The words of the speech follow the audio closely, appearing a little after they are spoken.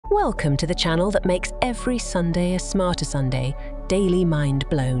Welcome to the channel that makes every Sunday a smarter Sunday,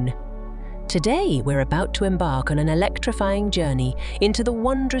 Dailymindblown. Today we're about to embark on an electrifying journey into the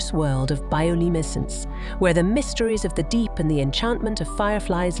wondrous world of bioluminescence, where the mysteries of the deep and the enchantment of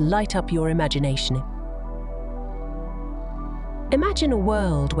fireflies light up your imagination. Imagine a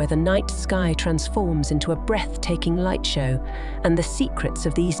world where the night sky transforms into a breathtaking light show, and the secrets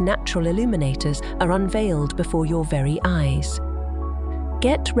of these natural illuminators are unveiled before your very eyes.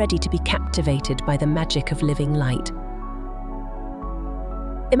 Get ready to be captivated by the magic of living light.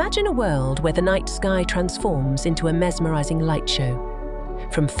 Imagine a world where the night sky transforms into a mesmerizing light show.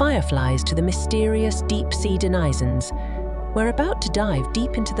 From fireflies to the mysterious deep-sea denizens, we're about to dive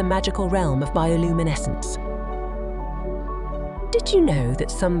deep into the magical realm of bioluminescence. Did you know that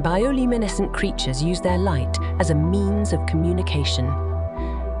some bioluminescent creatures use their light as a means of communication?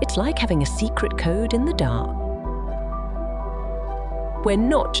 It's like having a secret code in the dark. We're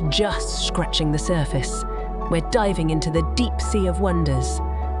not just scratching the surface, we're diving into the deep sea of wonders.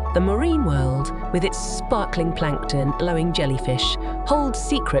 The marine world, with its sparkling plankton and glowing jellyfish, holds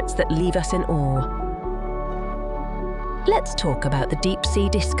secrets that leave us in awe. Let's talk about the deep sea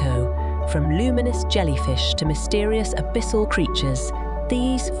disco. From luminous jellyfish to mysterious abyssal creatures,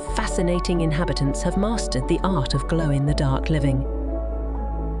 these fascinating inhabitants have mastered the art of glow-in-the-dark living.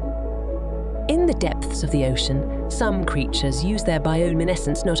 In the depths of the ocean, some creatures use their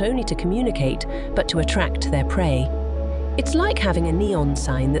bioluminescence not only to communicate, but to attract their prey. It's like having a neon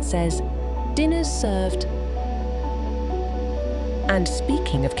sign that says, "Dinner's served." And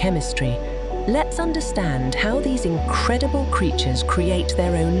speaking of chemistry, let's understand how these incredible creatures create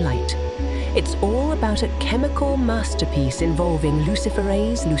their own light. It's all about a chemical masterpiece involving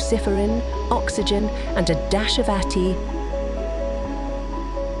luciferase, luciferin, oxygen, and a dash of Ati.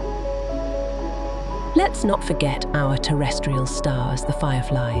 Let's not forget our terrestrial stars, the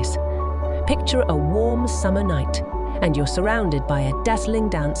fireflies. Picture a warm summer night, and you're surrounded by a dazzling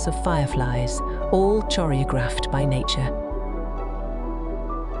dance of fireflies, all choreographed by nature.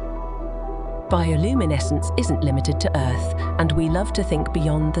 Bioluminescence isn't limited to Earth, and we love to think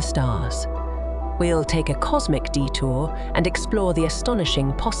beyond the stars. We'll take a cosmic detour and explore the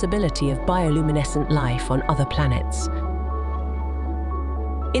astonishing possibility of bioluminescent life on other planets.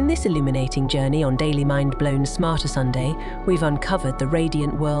 In this illuminating journey on Dailymindblown's Smarter Sunday, we've uncovered the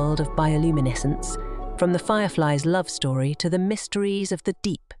radiant world of bioluminescence, from the firefly's love story to the mysteries of the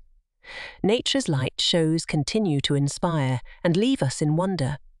deep. Nature's light shows continue to inspire and leave us in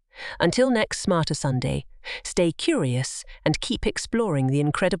wonder. Until next Smarter Sunday, stay curious and keep exploring the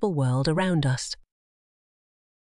incredible world around us.